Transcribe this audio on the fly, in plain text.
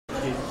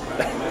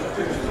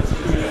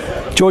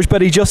George,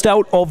 Bedi, just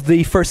out of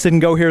the first sit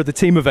and go here at the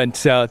team event.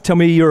 Tell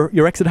me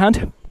your exit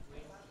hand.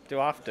 Do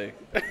I have to?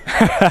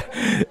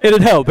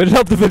 It'd help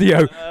the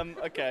video.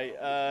 Okay,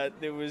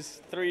 there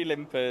was 3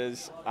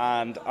 limpers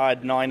and I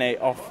had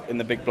 9-8 off in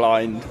the big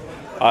blind.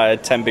 I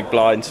had 10 big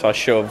blinds, so I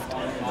shoved.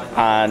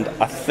 And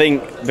I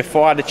think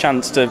before I had a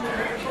chance to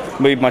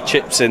move my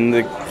chips in,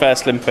 the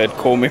first limper had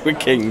called me with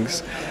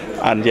kings.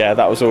 And yeah,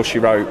 that was all she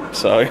wrote.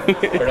 So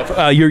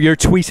you're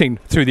tweeting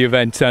through the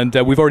event, and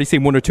we've already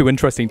seen 1 or 2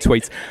 interesting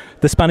tweets.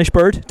 The Spanish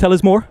bird, tell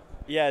us more.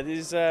 Yeah,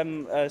 there's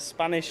a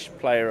Spanish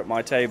player at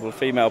my table, a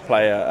female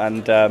player,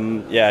 and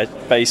yeah,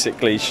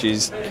 basically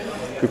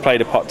we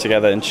played a pot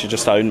together and she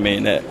just owned me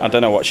in it. I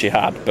don't know what she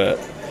had, but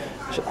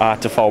I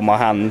had to fold my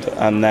hand.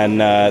 And then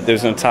there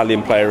was an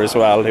Italian player as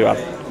well who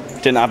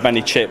didn't have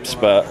many chips,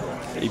 but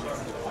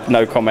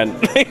no comment.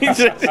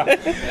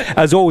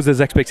 As always,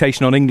 there's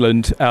expectation on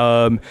England.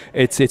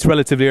 It's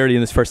relatively early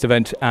in this first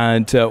event,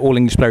 and all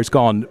English players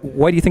gone.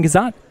 Why do you think is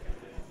that?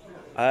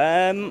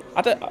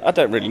 I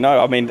don't really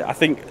know. I mean, I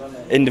think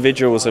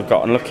individuals have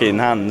gotten lucky in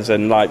hands,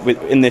 and like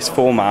in this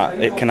format,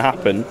 it can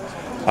happen.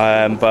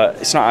 But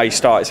it's not how you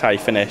start; it's how you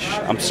finish.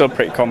 I'm still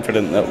pretty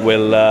confident that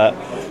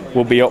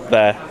we'll be up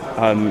there.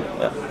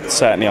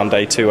 Certainly on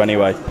day 2,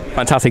 anyway.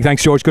 Fantastic.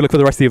 Thanks, George. Good luck for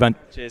the rest of the event.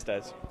 Cheers,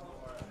 Des.